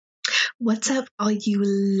What's up, all you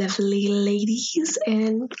lovely ladies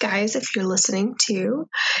and guys, if you're listening to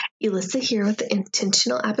Elissa here with the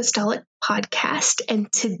Intentional Apostolic Podcast.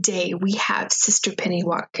 And today we have Sister Penny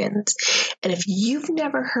Watkins. And if you've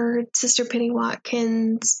never heard Sister Penny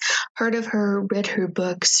Watkins, heard of her, read her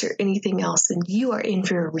books, or anything else, then you are in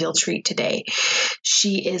for a real treat today.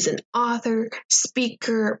 She is an author,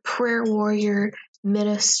 speaker, prayer warrior,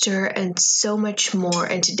 minister, and so much more.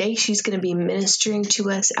 And today she's going to be ministering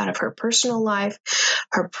to us out of her personal life,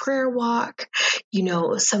 her prayer walk,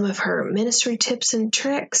 some of her ministry tips and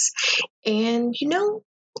tricks. And,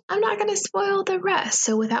 I'm not going to spoil the rest.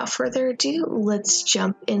 So without further ado, let's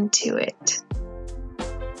jump into it.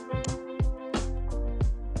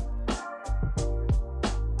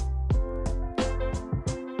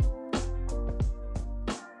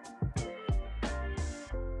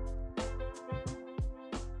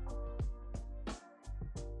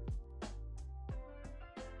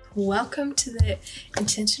 Welcome to the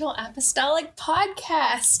Intentional Apostolic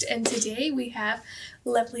Podcast. And today we have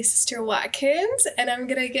lovely Sister Watkins, and I'm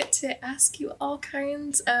going to get to ask you all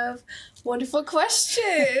kinds of wonderful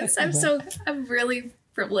questions. I'm really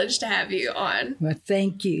privileged to have you on. Well,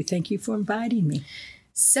 thank you. Thank you for inviting me.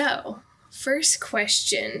 So, first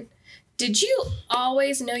question. Did you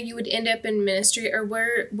always know you would end up in ministry, or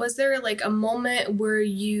was there like a moment where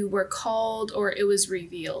you were called or it was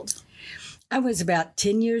revealed? I was about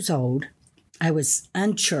 10 years old. I was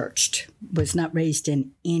unchurched, was not raised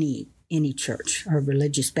in any church or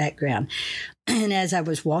religious background. And as I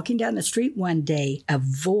was walking down the street one day, a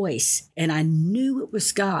voice, and I knew it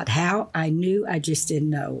was God. How I knew, I just didn't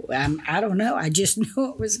know. I don't know. I just knew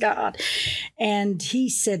it was God. And he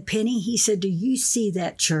said, Penny, he said, do you see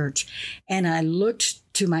that church? And I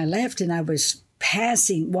looked to my left, and I was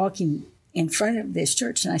walking in front of this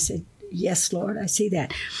church. And I said, yes, Lord, I see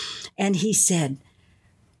that. And he said,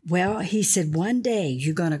 one day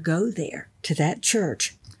you're going to go there to that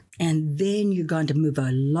church, and then you're going to move a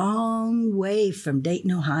long way from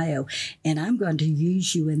Dayton, Ohio, and I'm going to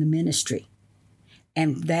use you in the ministry.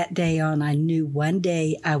 And that day on, I knew one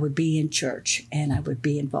day I would be in church and I would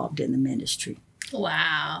be involved in the ministry.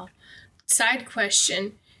 Wow. Side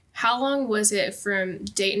question. How long was it from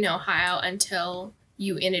Dayton, Ohio until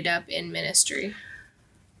you ended up in ministry?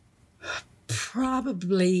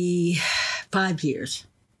 Probably 5 years.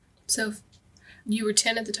 So you were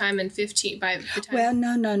 10 at the time and 15 by the time? Well,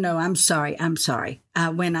 no. I'm sorry.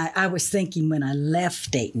 When I was thinking when I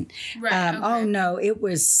left Dayton. Right. Okay. Oh, no, it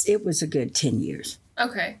was a good 10 years.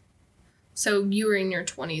 Okay. So you were in your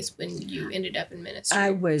 20s when you ended up in ministry.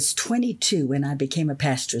 I was 22 when I became a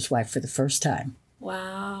pastor's wife for the first time.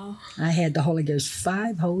 Wow. I had the Holy Ghost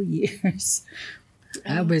 5 whole years.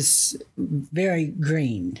 I was very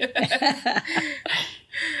green.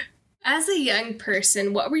 As a young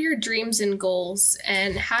person, what were your dreams and goals,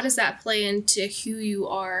 and how does that play into who you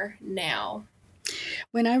are now?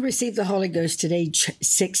 When I received the Holy Ghost at age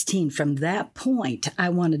 16, from that point, I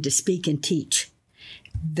wanted to speak and teach.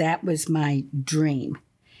 That was my dream.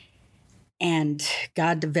 And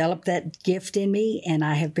God developed that gift in me, and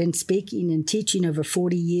I have been speaking and teaching over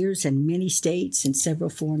 40 years in many states and several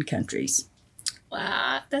foreign countries.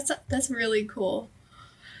 Wow, that's really cool.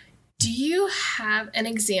 Do you have an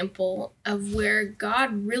example of where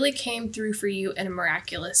God really came through for you in a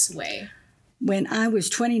miraculous way? When I was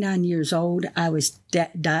 29 years old, I was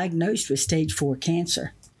diagnosed with stage 4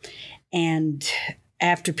 cancer. And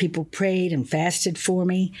after people prayed and fasted for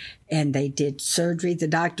me and they did surgery, the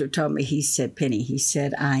doctor told me, he said, Penny, he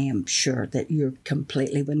said, I am sure that you're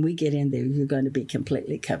when we get in there, you're going to be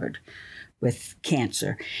completely covered with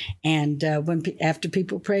cancer. And after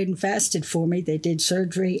people prayed and fasted for me, they did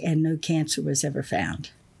surgery and no cancer was ever found.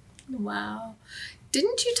 Wow.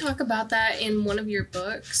 Didn't you talk about that in one of your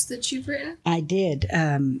books that you've written? I did.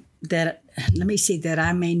 That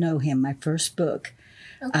I May Know Him, my first book.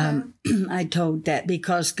 Okay. I told that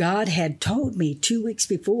because God had told me 2 weeks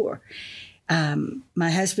before.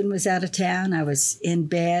 My husband was out of town. I was in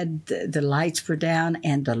bed. The lights were down,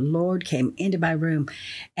 and the Lord came into my room,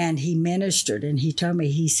 and he ministered, and he told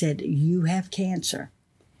me, he said, you have cancer.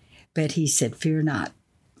 But he said, fear not.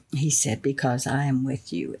 He said, because I am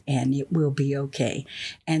with you, and it will be okay.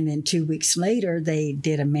 And then 2 weeks later, they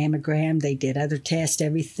did a mammogram. They did other tests,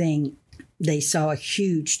 everything. They saw a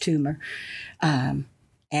huge tumor.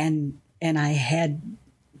 And I had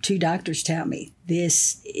 2 doctors tell me,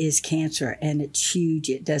 this is cancer and it's huge.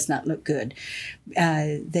 It does not look good.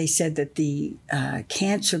 They said that the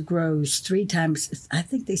cancer grows 3 times, I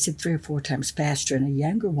think they said 3 or 4 times faster in a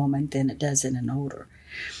younger woman than it does in an older.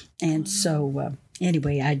 And so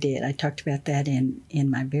anyway, I did. I talked about that in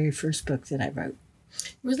my very first book that I wrote.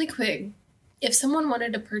 Really quick, if someone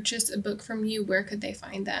wanted to purchase a book from you, where could they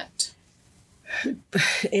find that?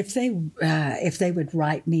 If they would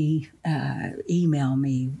write me, email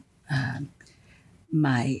me,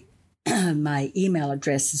 my my email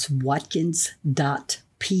address is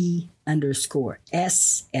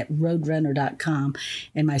watkins.p_s@roadrunner.com.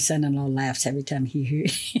 And my son-in-law laughs every time he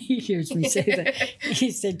hears me say that.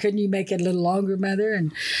 He said, couldn't you make it a little longer, Mother?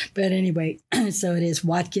 But anyway, so it is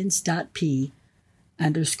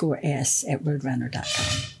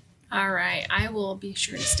watkins.p_s@roadrunner.com. All right. I will be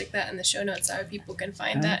sure to stick that in the show notes so people can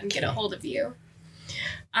find that and get a hold of you.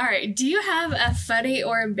 All right. Do you have a funny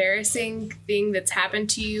or embarrassing thing that's happened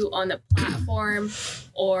to you on the platform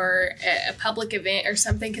or a public event or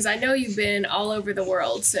something? Because I know you've been all over the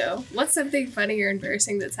world. So what's something funny or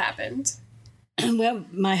embarrassing that's happened? Well,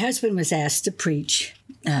 my husband was asked to preach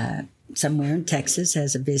somewhere in Texas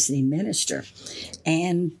as a visiting minister.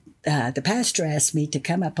 And the pastor asked me to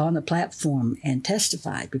come up on the platform and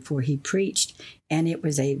testify before he preached. And it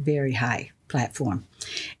was a very high platform.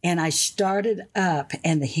 And I started up,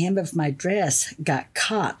 and the hem of my dress got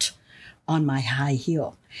caught on my high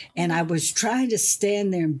heel. And I was trying to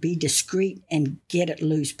stand there and be discreet and get it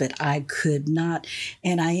loose, but I could not.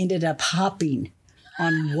 And I ended up hopping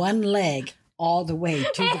on one leg all the way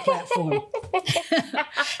to the platform.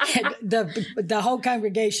 the whole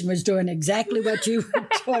congregation was doing exactly what you were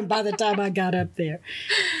doing by the time I got up there.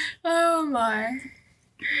 Oh, my.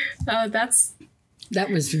 Oh, that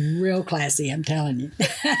was real classy, I'm telling you.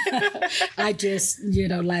 I just,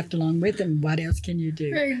 laughed along with them. What else can you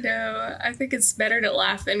do? I know. I think it's better to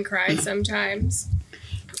laugh than cry sometimes.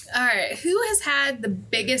 All right. Who has had the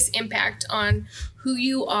biggest impact on who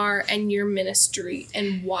you are and your ministry,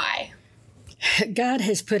 and why? God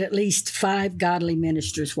has put at least 5 godly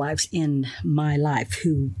ministers' wives in my life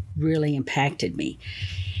who really impacted me.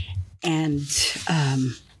 And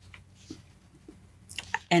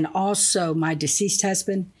also my deceased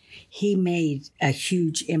husband, he made a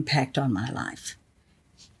huge impact on my life.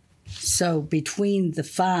 So between the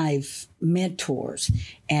 5 mentors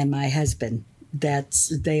and my husband,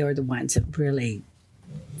 they are the ones that really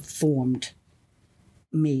formed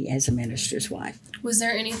me as a minister's wife. Was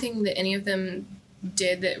there anything that any of them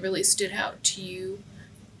did that really stood out to you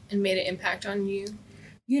and made an impact on you?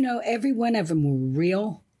 Every one of them were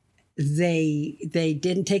real. They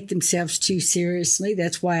didn't take themselves too seriously.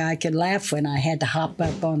 That's why I could laugh when I had to hop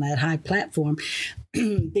up on that high platform,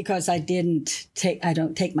 because I don't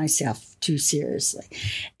take myself too seriously.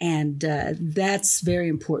 And that's very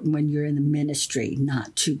important when you're in the ministry,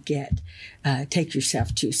 not to take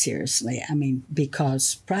yourself too seriously. I mean,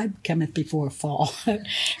 because pride cometh before a fall.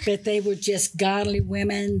 But they were just godly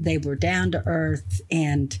women. They were down to earth,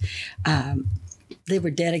 and they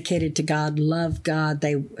were dedicated to God, loved God.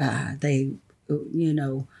 They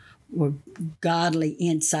were godly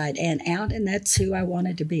inside and out, and that's who I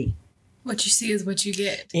wanted to be. What you see is what you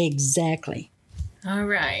get. Exactly. All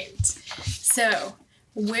right. So,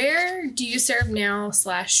 where do you serve now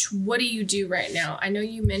 / what do you do right now? I know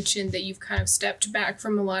you mentioned that you've kind of stepped back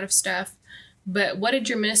from a lot of stuff, but what did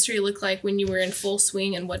your ministry look like when you were in full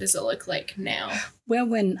swing, and what does it look like now? Well,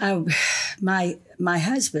 when my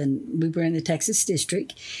husband, we were in the Texas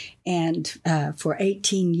district, and for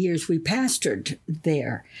 18 years we pastored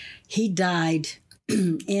there. He died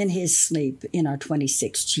in his sleep in our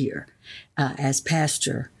 26th year as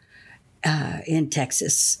pastor in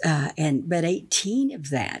Texas, but 18 of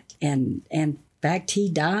that, and in fact he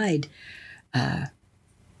died.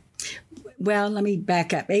 Well, let me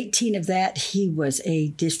back up. 18 of that, he was a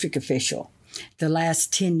district official. The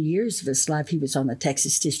last 10 years of his life, he was on the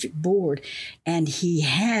Texas District Board, and he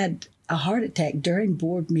had a heart attack during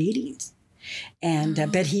board meetings. And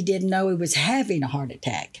but he didn't know he was having a heart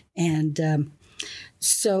attack. And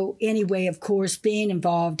so anyway, of course, being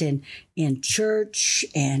involved in church,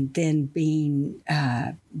 and then being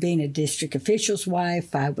a district official's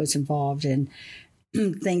wife, I was involved in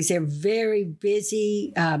things. They're very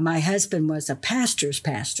busy. My husband was a pastor's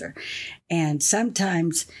pastor, and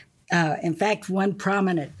sometimes, in fact, one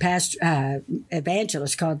prominent pastor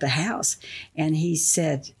evangelist called the house, and he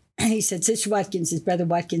said, Sister Watkins, is Brother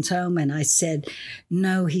Watkins home? And I said,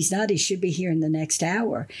 no, he's not. He should be here in the next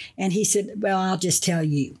hour. And he said, well, I'll just tell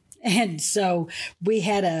you. And so we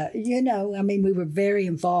had we were very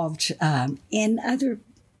involved in other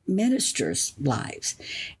ministers' lives,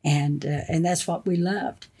 and that's what we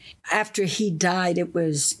loved. After he died, it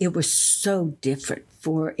was so different.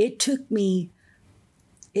 It took me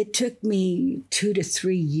 2 to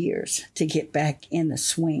 3 years to get back in the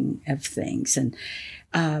swing of things, and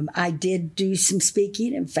I did do some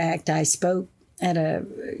speaking. In fact, I spoke at a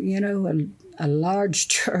large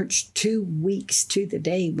church 2 weeks to the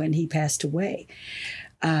day when he passed away.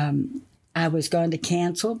 I was going to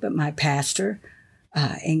cancel, but my pastor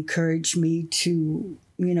encouraged me to,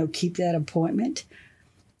 keep that appointment.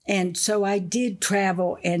 And so I did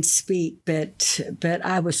travel and speak, but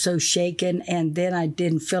I was so shaken, and then I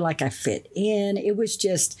didn't feel like I fit in. It was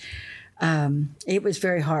just, it was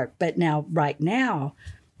very hard. But right now,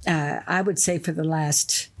 I would say for the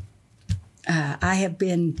last, I have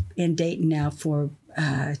been in Dayton now for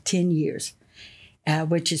 10 years,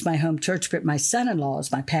 which is my home church, but my son-in-law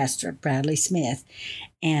is my pastor, Bradley Smith.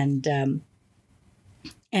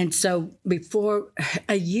 And so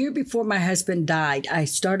a year before my husband died, I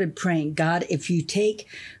started praying, God, if you take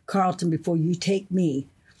Carlton before you take me,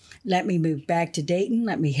 let me move back to Dayton.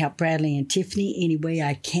 Let me help Bradley and Tiffany any way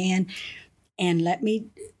I can. And let me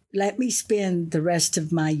spend the rest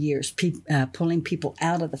of my years pulling people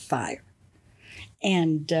out of the fire.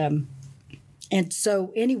 And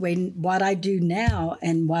so anyway, what I do now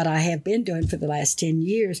and what I have been doing for the last 10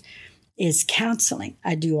 years is counseling.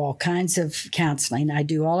 I do all kinds of counseling. I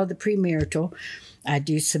do all of the premarital. I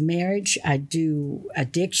do some marriage. I do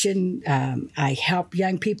addiction. I help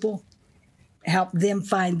young people, help them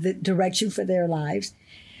find the direction for their lives,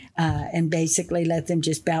 and basically let them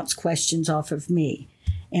just bounce questions off of me.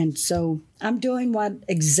 And so I'm doing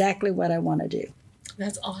exactly what I want to do.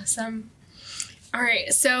 That's awesome. All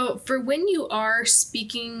right. So for when you are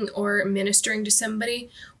speaking or ministering to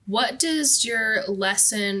somebody, what does your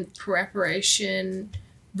lesson preparation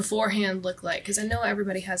beforehand look like? Because I know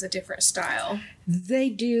everybody has a different style. They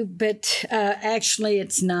do, but actually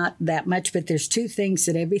it's not that much. But there's two things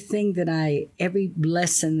that every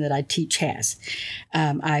lesson that I teach has.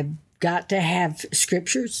 I've got to have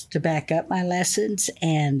scriptures to back up my lessons,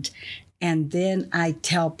 and then I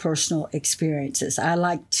tell personal experiences. I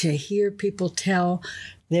like to hear people tell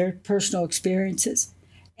their personal experiences,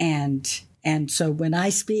 and so when I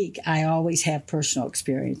speak, I always have personal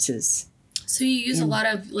experiences. So you use a lot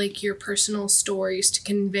of your personal stories to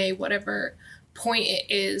convey whatever point it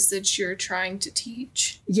is that you're trying to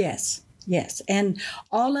teach? Yes. And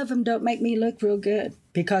all of them don't make me look real good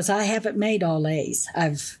because I haven't made all A's.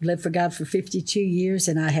 I've lived for God for 52 years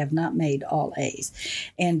and I have not made all A's.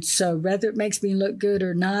 And so whether it makes me look good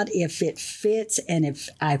or not, if it fits and if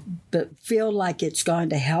I feel like it's going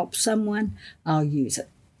to help someone, I'll use it.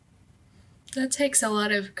 That takes a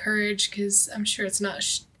lot of courage because I'm sure it's not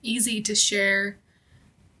easy to share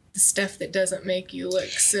the stuff that doesn't make you look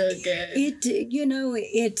so good.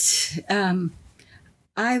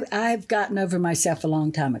 I've gotten over myself a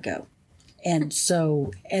long time ago. And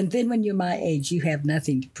then when you're my age, you have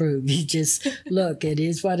nothing to prove. You just look, it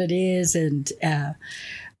is what it is.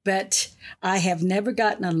 But I have never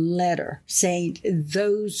gotten a letter saying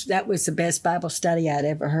that was the best Bible study I'd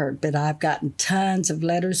ever heard. But I've gotten tons of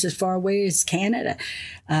letters as far away as Canada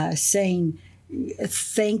saying,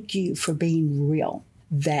 thank you for being real.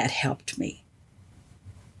 That helped me.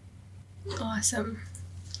 Awesome.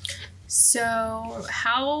 So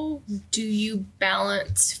how do you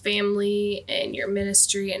balance family and your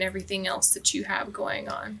ministry and everything else that you have going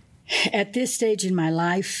on? At this stage in my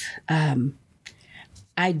life,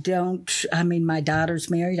 my daughter's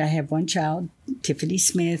married. I have one child, Tiffany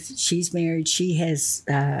Smith. She's married. She has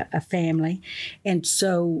a family. And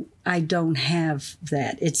so I don't have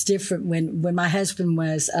that. It's different when my husband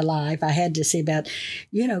was alive. I had to see about,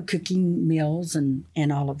 cooking meals and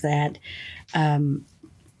all of that.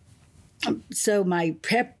 So my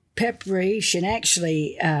preparation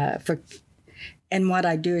actually and what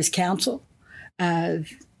I do is counsel.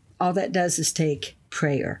 All that does is take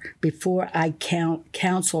prayer. Before I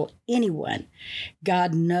counsel anyone,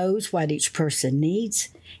 God knows what each person needs,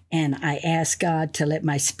 and I ask God to let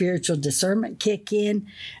my spiritual discernment kick in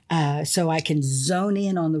so I can zone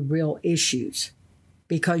in on the real issues.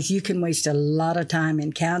 Because you can waste a lot of time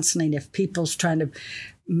in counseling if people's trying to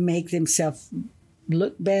make themselves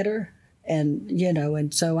look better.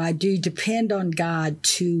 And so I do depend on God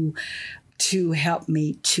to help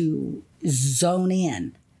me to zone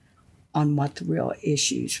in on what the real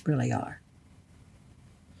issues really are.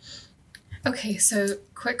 Okay, so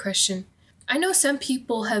quick question. I know some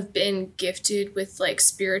people have been gifted with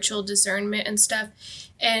spiritual discernment and stuff,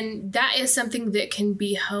 and that is something that can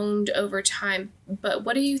be honed over time. But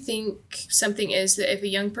what do you think something is that if a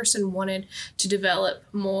young person wanted to develop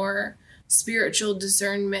more spiritual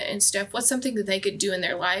discernment and stuff, what's something that they could do in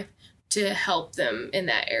their life to help them in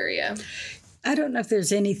that area? I don't know if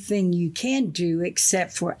there's anything you can do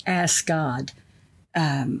except for ask God.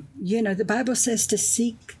 The Bible says to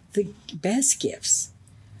seek the best gifts.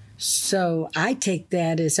 So I take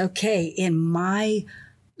that as, okay, in my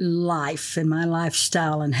life and my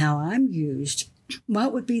lifestyle and how I'm used,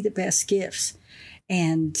 what would be the best gifts?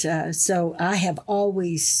 And so I have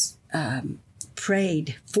always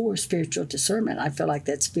prayed for spiritual discernment. I feel like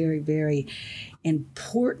that's very, very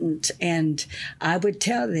important. And I would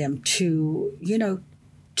tell them to,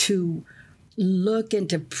 to look and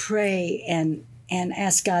to pray and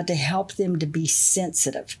ask God to help them to be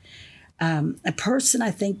sensitive. A person,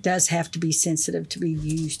 I think, does have to be sensitive to be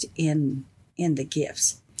used in the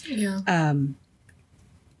gifts. Yeah.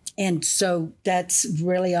 And so that's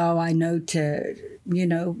really all I know to,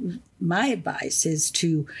 my advice is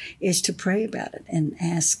to pray about it and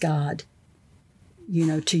ask God,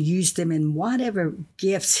 to use them in whatever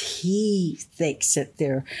gifts he thinks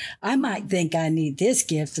that I might think I need this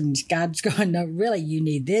gift, and God's going, no, really, you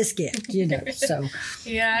need this gift, so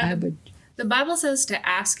yeah. I would. The Bible says to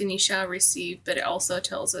ask and you shall receive, but it also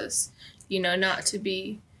tells us, not to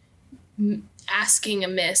be asking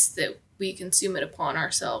amiss, that we consume it upon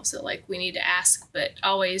ourselves. So we need to ask, but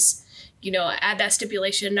always, add that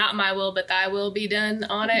stipulation, not my will, but thy will be done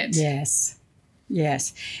on it. Yes.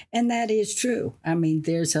 Yes. And that is true. I mean,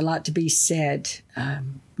 there's a lot to be said,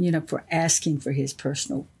 for asking for his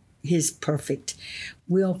perfect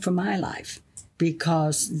will for my life,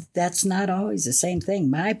 because that's not always the same thing.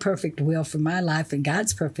 My perfect will for my life and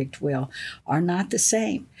God's perfect will are not the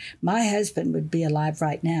same. My husband would be alive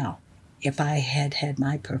right now if I had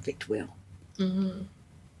my perfect will. Mm-hmm.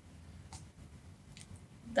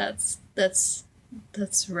 That's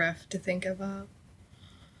rough to think about.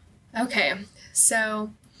 Okay,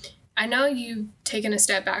 so I know you've taken a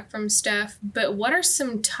step back from stuff, but what are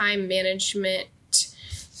some time management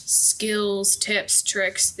skills, tips,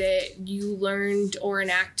 tricks that you learned or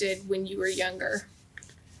enacted when you were younger?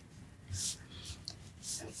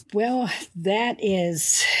 Well, that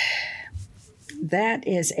is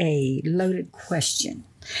a loaded question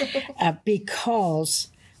because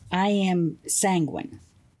I am sanguine.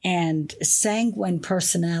 And sanguine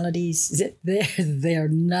personalities, they're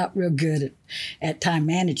not real good at time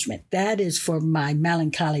management. That is for my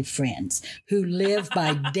melancholy friends who live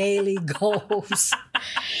by daily goals.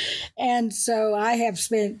 And so I have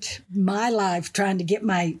spent my life trying to get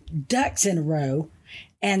my ducks in a row,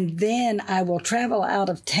 and then I will travel out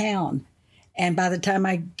of town. And by the time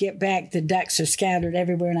I get back, the ducks are scattered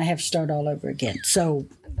everywhere, and I have to start all over again. So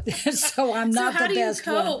I'm not the best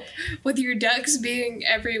one. So how do you cope with your ducks being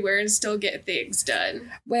everywhere and still get things done?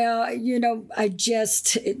 Well, you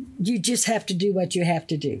just have to do what you have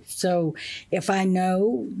to do. So if I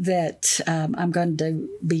know that I'm going to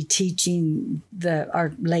be teaching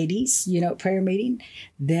our ladies, prayer meeting,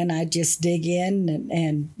 then I just dig in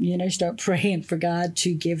and start praying for God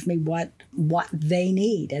to give me what they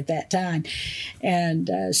need at that time. And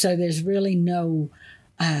so there's really no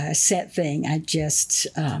set thing. I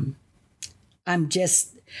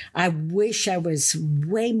wish I was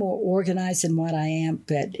way more organized than what I am,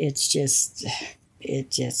 but it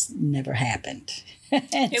just never happened.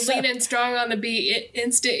 Lean in strong on the beat,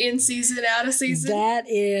 instant in season, out of season. That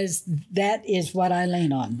is what I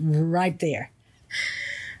lean on right there.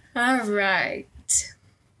 All right.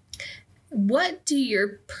 What do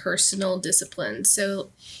your personal disciplines,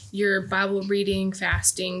 so your Bible reading,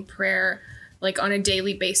 fasting, prayer, on a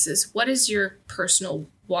daily basis, what does your personal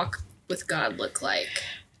walk with God look like?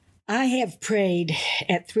 I have prayed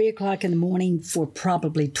at 3:00 in the morning for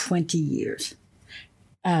probably 20 years.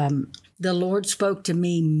 The Lord spoke to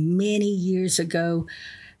me many years ago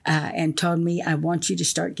and told me, I want you to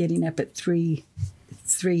start getting up at 3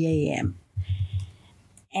 a.m.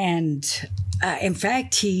 And in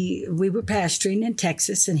fact, we were pastoring in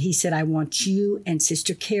Texas, and he said, I want you and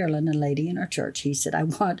Sister Carolyn, a lady in our church, he said, I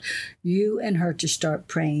want you and her to start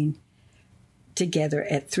praying together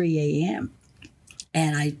at 3 a.m.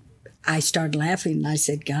 And I started laughing, and I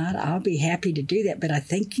said, God, I'll be happy to do that, but I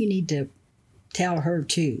think you need to tell her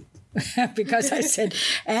too. Because I said,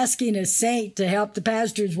 asking a saint to help the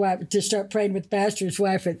pastor's wife, to start praying with the pastor's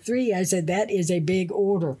wife at 3, I said, that is a big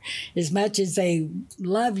order. As much as they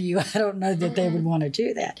love you, I don't know that they would want to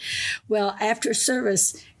do that. Well, after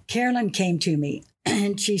service, Carolyn came to me,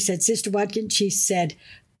 and she said, Sister Watkins, she said,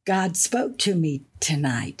 God spoke to me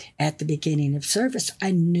tonight at the beginning of service.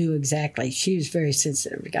 I knew exactly. She was very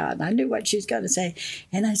sensitive to God, and I knew what she was going to say.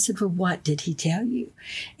 And I said, well, what did he tell you?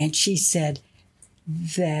 And she said,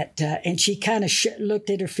 that and she kind of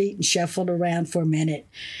looked at her feet and shuffled around for a minute,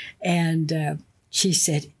 and she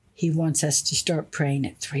said, He wants us to start praying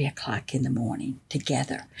at 3:00 in the morning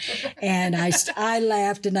together. And I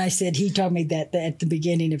laughed and I said, he told me that at the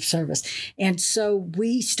beginning of service. And so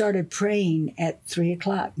we started praying at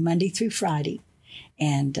 3:00, Monday through Friday.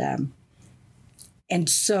 And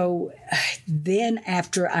so then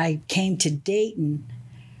after I came to Dayton,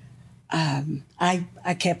 I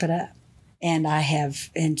kept it up.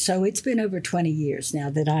 And so it's been over 20 years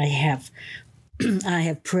now that I have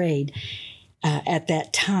prayed at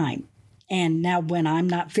that time. And now when I'm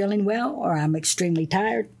not feeling well or I'm extremely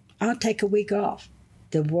tired, I'll take a week off.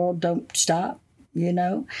 The world don't stop,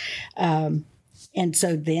 And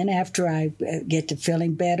so then after I get to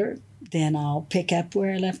feeling better, then I'll pick up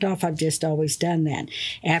where I left off. I've just always done that.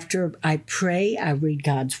 After I pray, I read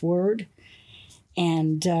God's word.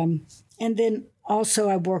 And then also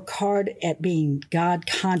I work hard at being God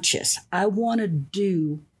conscious. I want to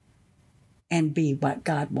do and be what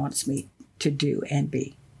God wants me to do and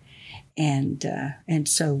be. And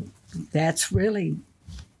so that's really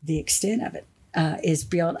the extent of it.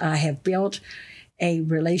 I have built a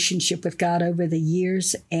relationship with God over the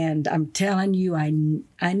years, and I'm telling you, I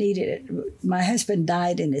needed it. My husband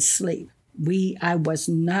died in his sleep.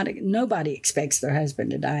 Nobody expects their husband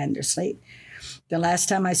to die in their sleep. The last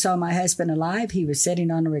time I saw my husband alive, he was sitting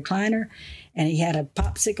on a recliner, and he had a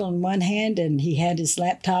popsicle in one hand, and he had his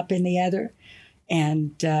laptop in the other.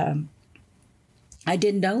 And I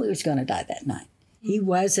didn't know he was going to die that night. He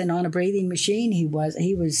wasn't on a breathing machine. He was,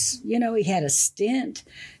 he had a stent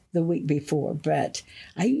the week before. But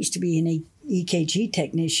I used to be an EKG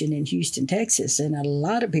technician in Houston, Texas, and a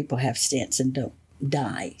lot of people have stents and don't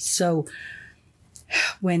die. So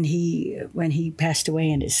when he passed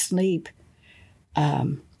away in his sleep,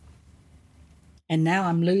 and now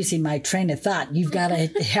I'm losing my train of thought. You've got to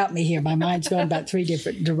help me here. My mind's going about 3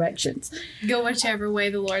 different directions. Go whichever way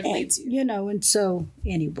the Lord leads you. And so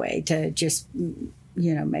anyway, to just,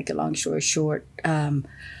 make a long story short, I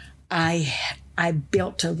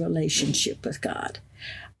built a relationship with God.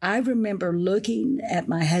 I remember looking at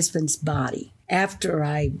my husband's body after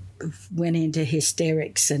I went into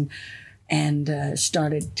hysterics and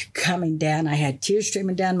started coming down. I had tears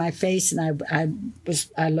streaming down my face, and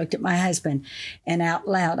I looked at my husband, and out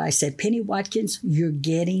loud I said, "Penny Watkins, you're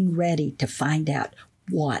getting ready to find out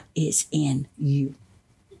what is in you."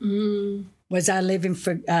 Was I living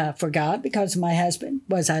for God because of my husband?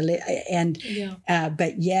 Was I?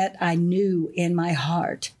 But yet I knew in my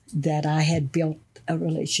heart that I had built a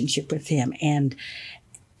relationship with him, and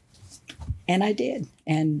I did.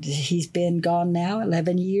 And he's been gone now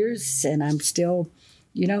 11 years, and I'm still,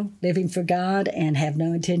 living for God and have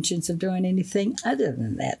no intentions of doing anything other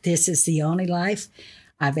than that. This is the only life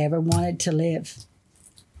I've ever wanted to live.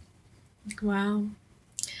 Wow.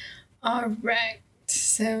 All right.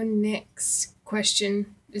 So next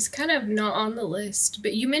question is kind of not on the list,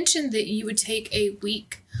 but you mentioned that you would take a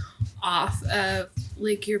week off of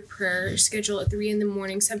like your prayer schedule at 3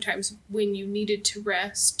 a.m. sometimes when you needed to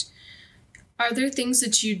rest. Are there things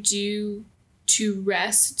that you do to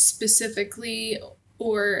rest specifically,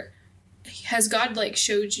 or has God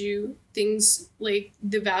showed you things like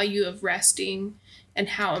the value of resting and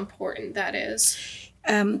how important that is?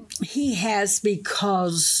 He has,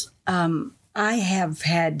 because I have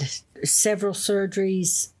had several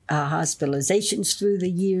surgeries, hospitalizations through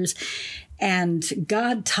the years, and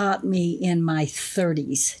God taught me in my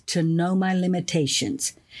 30s to know my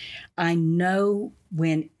limitations. I know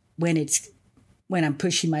when I'm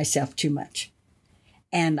pushing myself too much.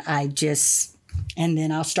 And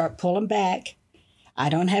then I'll start pulling back. I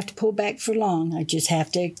don't have to pull back for long. I just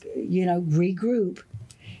have to, regroup.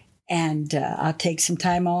 And I'll take some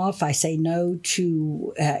time off. I say no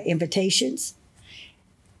to invitations.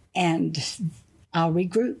 And I'll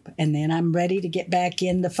regroup. And then I'm ready to get back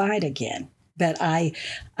in the fight again. But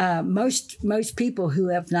most people who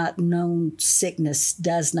have not known sickness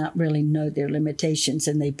does not really know their limitations,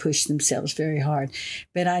 and they push themselves very hard.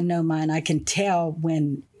 But I know mine. I can tell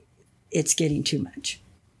when it's getting too much.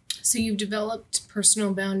 So you've developed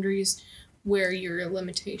personal boundaries where your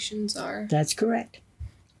limitations are. That's correct.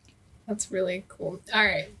 That's really cool. All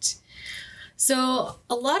right. So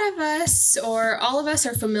a lot of us, or all of us,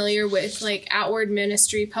 are familiar with outward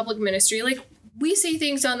ministry, public ministry. We say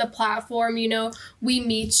things on the platform, we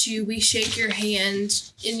meet you, we shake your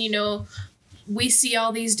hand, and, we see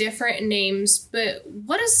all these different names. But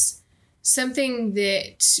what is something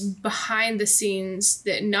that behind the scenes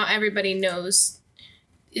that not everybody knows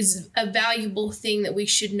is a valuable thing that we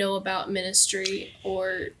should know about ministry?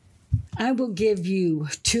 Or I will give you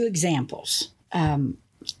 2 examples.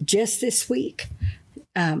 Just this week,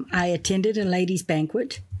 I attended a ladies'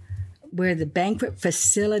 banquet where the banquet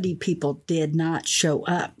facility people did not show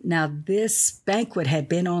up. Now, this banquet had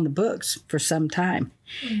been on the books for some time,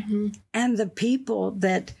 and the people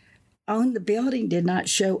that owned the building did not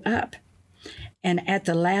show up. And at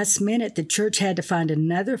the last minute, the church had to find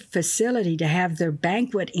another facility to have their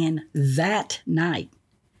banquet in that night.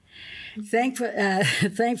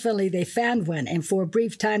 Thankfully, they found one, and for a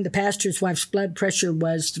brief time, the pastor's wife's blood pressure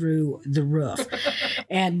was through the roof.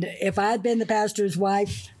 And if I'd been the pastor's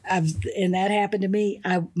wife, and that happened to me,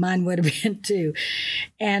 mine would have been too.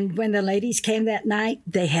 And when the ladies came that night,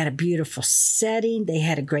 they had a beautiful setting. They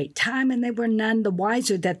had a great time, and they were none the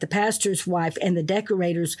wiser that the pastor's wife and the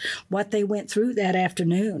decorators, what they went through that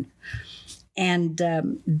afternoon. And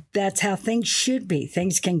that's how things should be.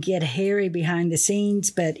 Things can get hairy behind the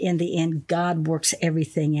scenes, but in the end, God works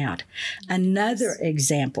everything out. Another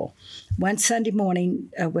example, one Sunday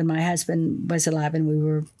morning when my husband was alive and we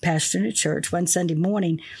were pastoring a church, one Sunday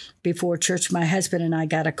morning before church, my husband and I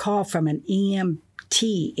got a call from an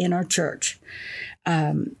EMT in our church.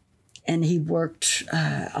 And he worked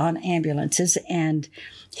on ambulances, and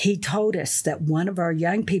he told us that one of our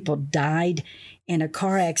young people died in a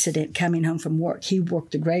car accident coming home from work. He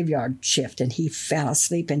worked the graveyard shift, and he fell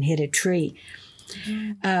asleep and hit a tree.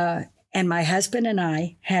 And my husband and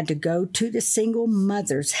I had to go to the single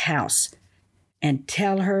mother's house and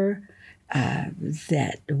tell her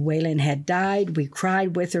that Waylon had died. We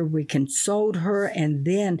cried with her. We consoled her. And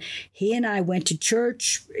then he and I went to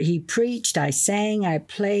church. He preached. I sang. I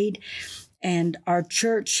played. And our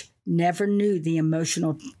church never knew the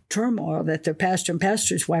emotional turmoil that their pastor and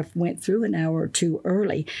pastor's wife went through an hour or two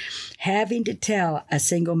early, having to tell a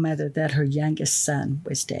single mother that her youngest son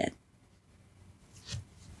was dead.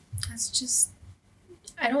 That's just,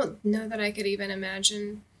 I don't know that I could even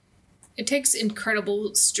imagine. It takes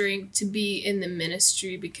incredible strength to be in the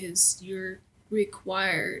ministry because you're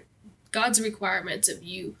required, God's requirements of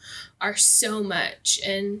you are so much.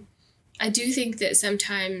 And I do think that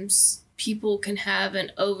sometimes people can have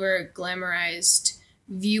an over glamorized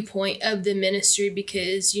viewpoint of the ministry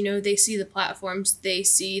because, you know, they see the platforms, they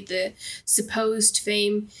see the supposed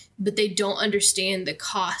fame, but they don't understand the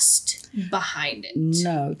cost behind it.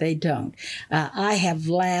 No, they don't. I have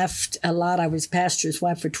laughed a lot. I was pastor's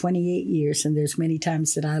wife for 28 years, and there's many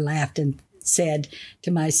times that I laughed and said to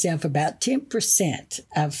myself, about 10%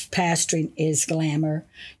 of pastoring is glamour.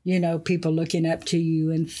 You know, people looking up to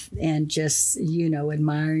you and just, you know,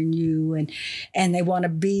 admiring you and they want to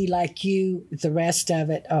be like you. The rest of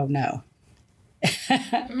it, oh no.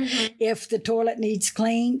 If the toilet needs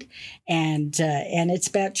cleaned and it's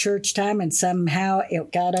about church time and somehow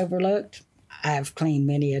it got overlooked, I've cleaned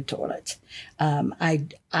many a toilet.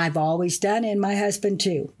 I've always done, and my husband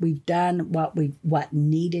too. We've done what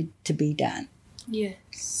needed to be done.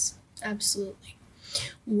 Yes, absolutely.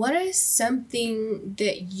 What is something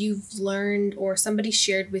that you've learned or somebody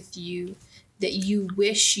shared with you that you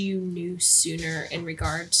wish you knew sooner in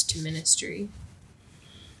regards to ministry?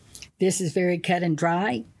 This is very cut and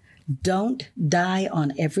dry. Don't die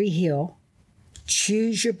on every hill.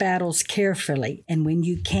 Choose your battles carefully, and when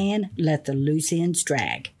you can, let the loose ends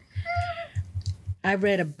drag. I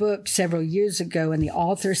read a book several years ago, and the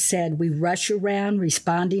author said we rush around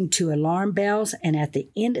responding to alarm bells, and at the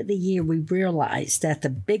end of the year, we realized that the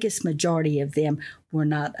biggest majority of them were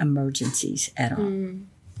not emergencies at all.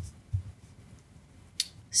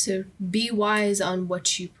 So be wise on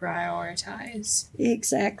what you prioritize.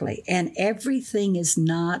 Exactly. And everything is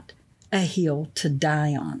not a hill to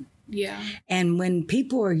die on. Yeah. And when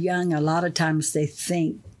people are young, a lot of times they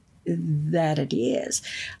think that it is.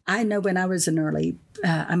 I know when I was a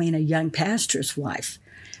young pastor's wife,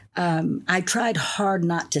 I tried hard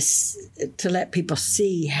not to let people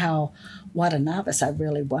see what a novice I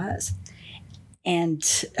really was. And,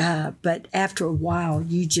 but after a while,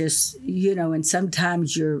 you just, you know, and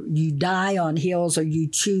sometimes you die on hills or you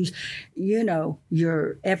choose, you know,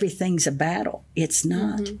 everything's a battle. It's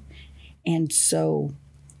not. Mm-hmm. And so,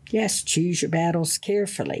 yes, choose your battles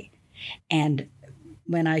carefully. And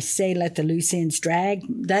when I say let the loose ends drag,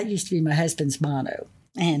 that used to be my husband's motto.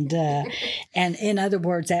 And and in other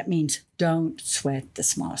words, that means don't sweat the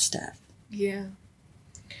small stuff. Yeah.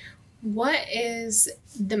 What is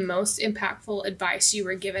the most impactful advice you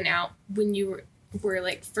were given out when you were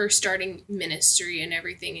like first starting ministry and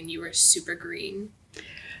everything and you were super green?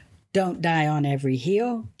 Don't die on every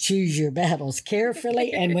hill. Choose your battles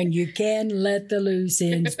carefully. And when you can, let the loose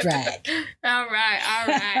ends drag. All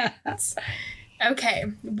right. Okay.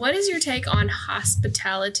 What is your take on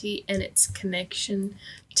hospitality and its connection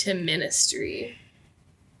to ministry?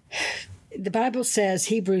 the Bible says,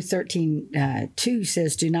 Hebrews 13:2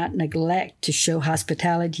 says, do not neglect to show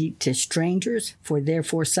hospitality to strangers, for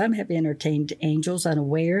therefore some have entertained angels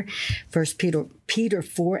unaware. 1 Peter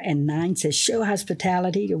 4:9 says, show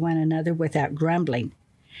hospitality to one another without grumbling.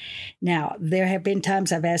 Now, there have been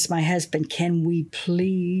times I've asked my husband, can we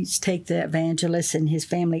please take the evangelist and his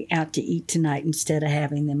family out to eat tonight instead of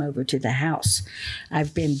having them over to the house?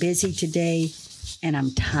 I've been busy today and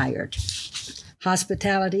I'm tired.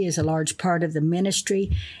 Hospitality is a large part of the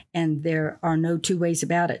ministry, and there are no two ways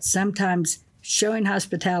about it. Sometimes showing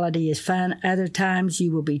hospitality is fun. Other times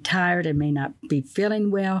you will be tired and may not be feeling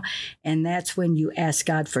well, and that's when you ask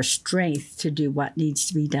God for strength to do what needs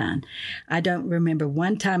to be done. I don't remember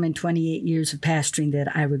one time in 28 years of pastoring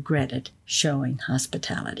that I regretted showing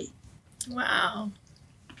hospitality. Wow.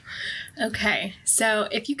 Okay, so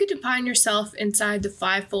if you could define yourself inside the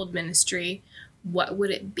fivefold ministry, what would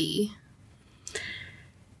it be?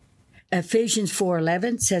 Ephesians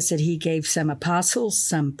 4:11 says that he gave some apostles,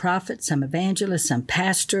 some prophets, some evangelists, some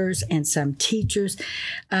pastors, and some teachers.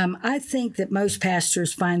 I think that most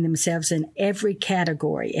pastors find themselves in every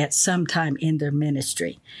category at some time in their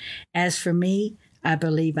ministry. As for me, I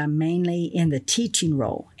believe I'm mainly in the teaching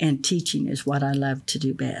role, and teaching is what I love to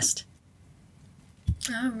do best.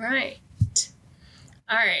 All right.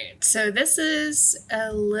 So this is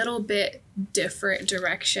a little bit different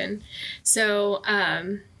direction. So,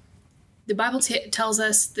 the Bible tells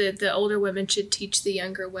us that the older women should teach the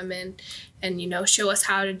younger women and, show us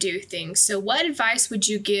how to do things. So what advice would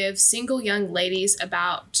you give single young ladies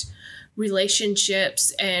about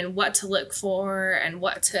relationships and what to look for and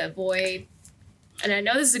what to avoid? And I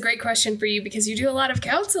know this is a great question for you because you do a lot of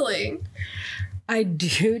counseling. I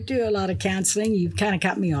do a lot of counseling. You've kind of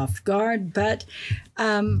caught me off guard. But,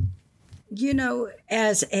 I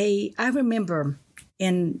remember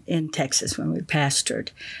in Texas when we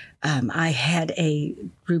pastored, I had a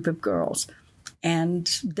group of girls, and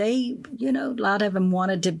they, a lot of them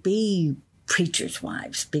wanted to be preachers'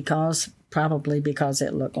 wives probably because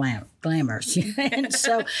it looked glamorous.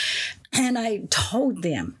 and I told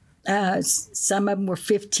them, some of them were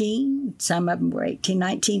 15, some of them were 18,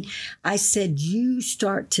 19. I said, you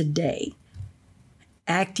start today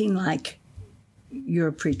acting like you're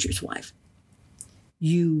a preacher's wife.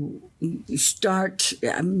 You start,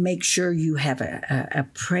 make sure you have a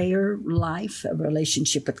prayer life, a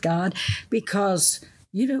relationship with God, because,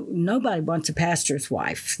 nobody wants a pastor's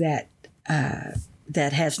wife that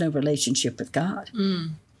has no relationship with God.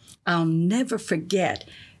 I'll never forget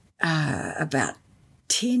about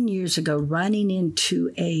 10 years ago running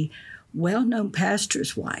into a well-known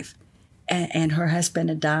pastor's wife, and her husband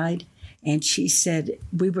had died. And she said,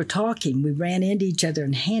 we were talking, we ran into each other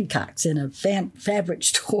in Hancock's in a fabric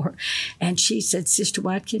store. And she said, Sister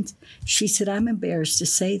Watkins, she said, I'm embarrassed to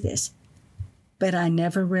say this, but I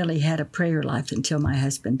never really had a prayer life until my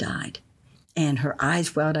husband died. And her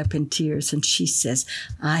eyes welled up in tears. And she says,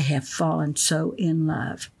 I have fallen so in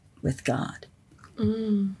love with God.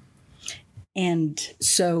 Mm. And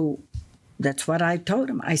so that's what I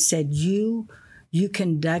told him. I said, you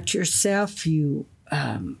conduct yourself,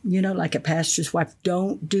 like a pastor's wife,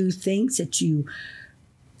 don't do things that you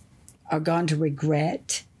are going to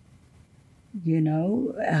regret,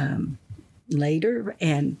 later.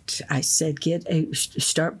 And I said,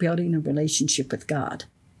 start building a relationship with God,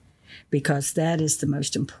 because that is the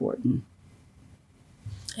most important.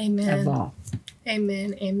 Amen. Of all.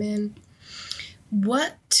 Amen. Amen.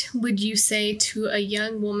 What would you say to a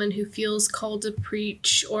young woman who feels called to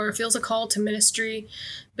preach or feels a call to ministry,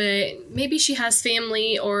 but maybe she has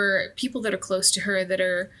family or people that are close to her that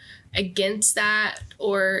are against that,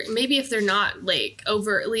 or maybe if they're not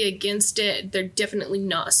overtly against it, they're definitely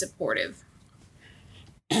not supportive?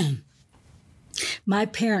 My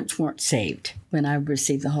parents weren't saved when I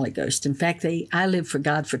received the Holy Ghost. In fact, I lived for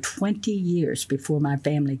God for 20 years before my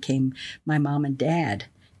family came, my mom and dad.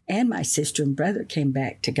 And my sister and brother came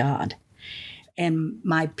back to God. And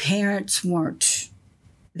my parents weren't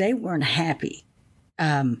happy,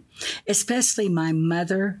 especially my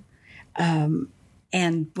mother.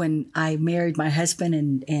 And when I married my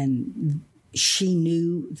husband and she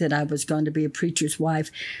knew that I was going to be a preacher's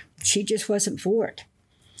wife, she just wasn't for it.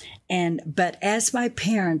 But as my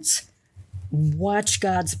parents watched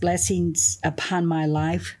God's blessings upon my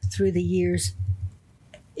life through the years,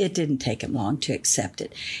 it didn't take him long to accept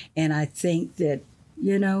it. And I think that,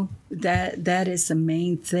 that is the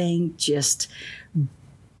main thing. Just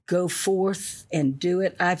go forth and do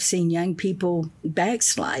it. I've seen young people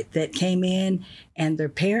backslide that came in and their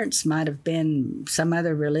parents might have been some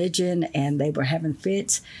other religion and they were having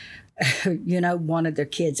fits, wanted their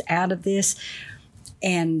kids out of this.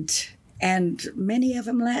 And And many of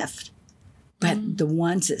them left. But the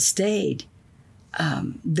ones that stayed,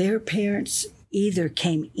 their parents either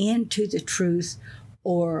came into the truth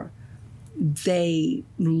or they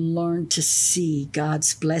learned to see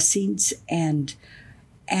God's blessings, and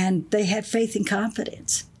they had faith and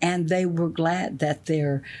confidence, and they were glad that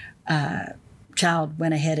their child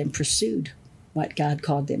went ahead and pursued what God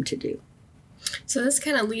called them to do. So this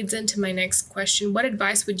kind of leads into my next question. What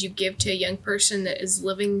advice would you give to a young person that is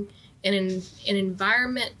living in an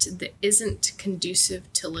environment that isn't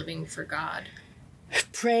conducive to living for God?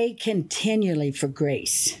 Pray continually for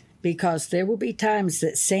grace, because there will be times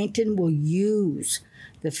that Satan will use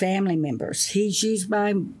the family members. He's used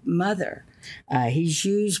my mother. He's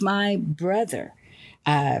used my brother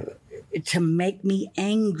to make me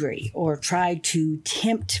angry or try to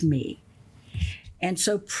tempt me. And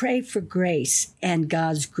so pray for grace, and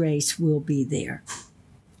God's grace will be there.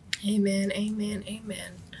 Amen, amen,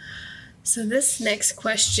 amen. So this next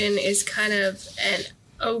question is kind of an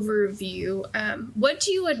overview. What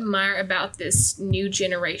do you admire about this new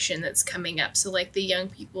generation that's coming up? So like the young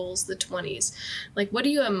peoples, the 20s. Like, what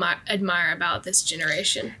do you admire about this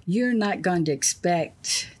generation? You're not going to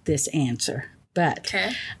expect this answer, but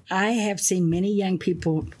Okay. I have seen many young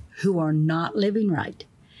people who are not living right,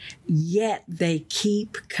 yet they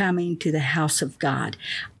keep coming to the house of God.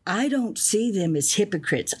 I don't see them as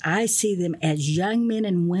hypocrites. I see them as young men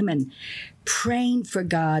and women praying for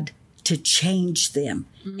God to change them.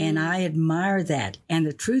 And I admire that. And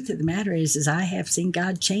the truth of the matter is I have seen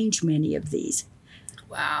God change many of these.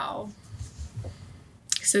 Wow.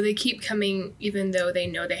 So they keep coming even though they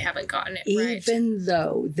know they haven't gotten it right. Even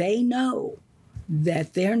though they know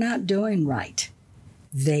that they're not doing right,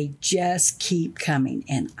 they just keep coming.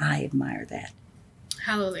 And I admire that.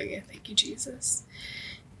 Hallelujah. Thank you, Jesus.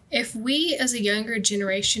 If we as a younger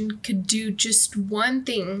generation could do just one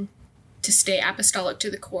thing to stay apostolic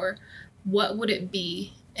to the core, what would it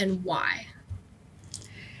be and why?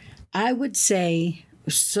 I would say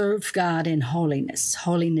serve God in holiness.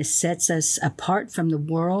 Holiness sets us apart from the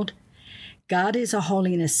world. God is a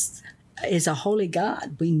holy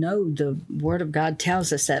God. We know the Word of God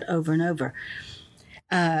tells us that over and over.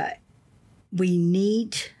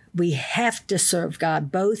 We have to serve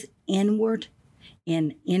God both inward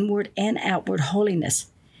and outward holiness.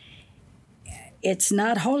 It's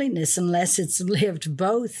not holiness unless it's lived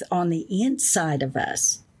both on the inside of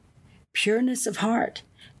us, pureness of heart,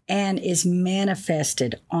 and is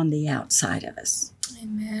manifested on the outside of us.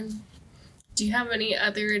 Amen. Do you have any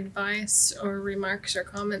other advice or remarks or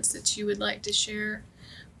comments that you would like to share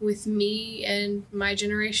with me and my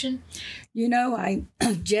generation? You know, I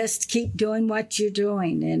just keep doing what you're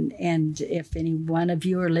doing. And if any one of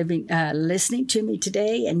you are listening to me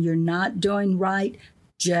today and you're not doing right,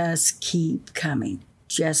 just keep coming.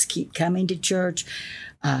 Just keep coming to church.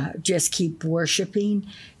 Just keep worshiping.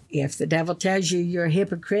 If the devil tells you you're a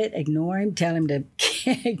hypocrite, ignore him. Tell him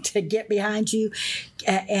to get behind you.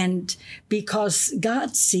 And because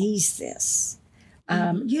God sees this.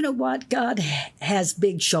 You know what? God has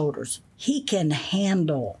big shoulders. He can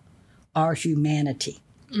handle our humanity.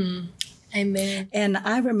 Amen. And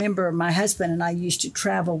I remember my husband and I used to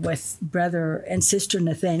travel with Brother and Sister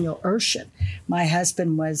Nathaniel Urshan. My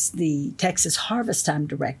husband was the Texas Harvest Time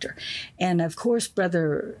director. And of course,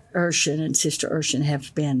 Brother Urshan and Sister Urshan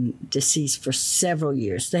have been deceased for several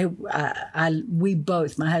years. We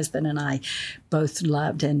both, my husband and I, both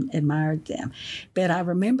loved and admired them. But I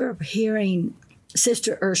remember hearing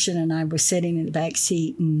Sister Urshan and I were sitting in the back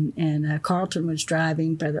seat, and Carlton was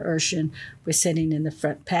driving. Brother Urshan was sitting in the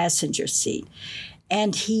front passenger seat.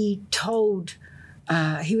 And he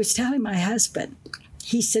was telling my husband,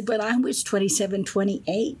 he said, when I was 27,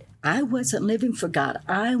 28, I wasn't living for God.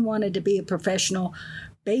 I wanted to be a professional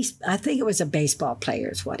I think it was a baseball player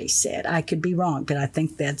is what he said. I could be wrong, but I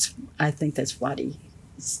think that's what he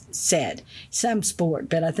said. Some sport,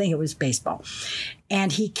 but I think it was baseball.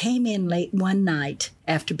 And he came in late one night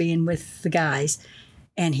after being with the guys,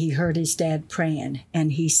 and he heard his dad praying,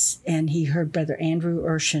 and he heard Brother Andrew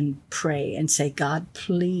Urshan pray and say, God,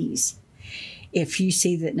 please, if you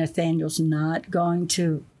see that Nathaniel's not going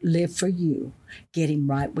to live for you, get him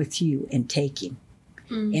right with you and take him.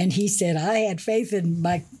 And he said, I had faith in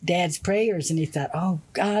my dad's prayers, and he thought, oh,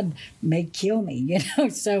 God may kill me,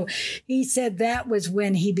 So he said that was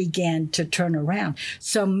when he began to turn around.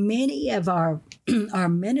 So many of our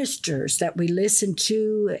ministers that we listen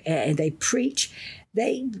to and they preach,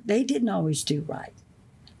 they didn't always do right.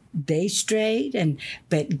 They strayed,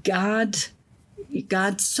 but God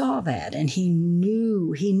saw that, and he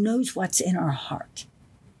knows what's in our heart.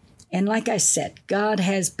 And like I said, God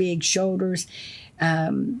has big shoulders.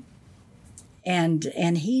 And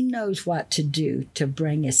he knows what to do to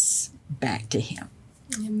bring us back to him.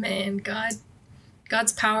 Amen.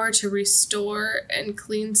 God's power to restore and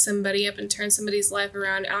clean somebody up and turn somebody's life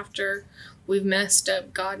around after we've messed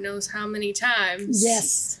up God knows how many times.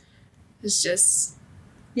 Yes. It's just...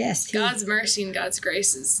 Yes. God's mercy and God's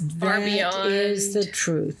grace is far beyond. That is the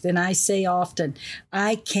truth. And I say often,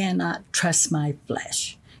 I cannot trust my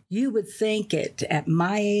flesh. You would think at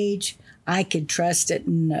my age, I could trust it.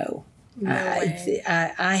 No.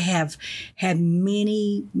 I have had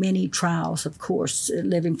many, many trials, of course,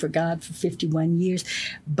 living for God for 51 years.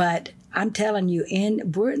 But I'm telling you,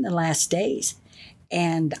 we're in the last days.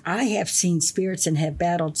 And I have seen spirits and have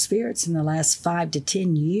battled spirits in the last 5 to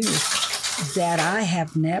 10 years that I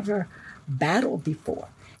have never battled before.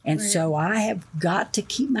 And so I have got to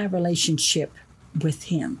keep my relationship with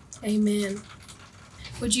him. Amen.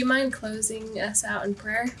 Would you mind closing us out in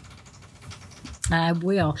prayer? I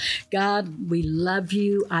will. God, we love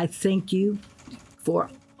you. I thank you for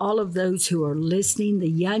all of those who are listening, the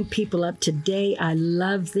young people up today. I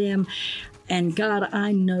love them. And God,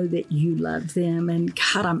 I know that you love them. And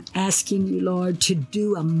God, I'm asking you, Lord, to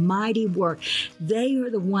do a mighty work. They are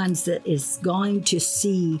the ones that is going to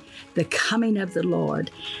see the coming of the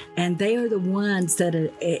Lord. And they are the ones that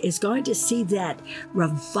is going to see that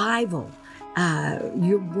revival.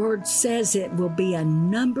 Your word says it will be a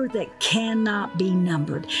number that cannot be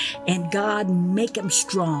numbered. And God, make them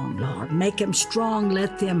strong, Lord. Make them strong.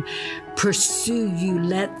 Let them pursue you.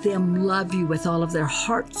 Let them love you with all of their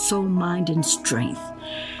heart, soul, mind, and strength.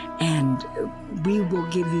 And we will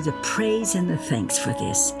give you the praise and the thanks for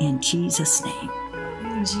this in Jesus' name.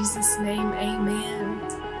 In Jesus' name,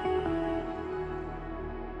 amen.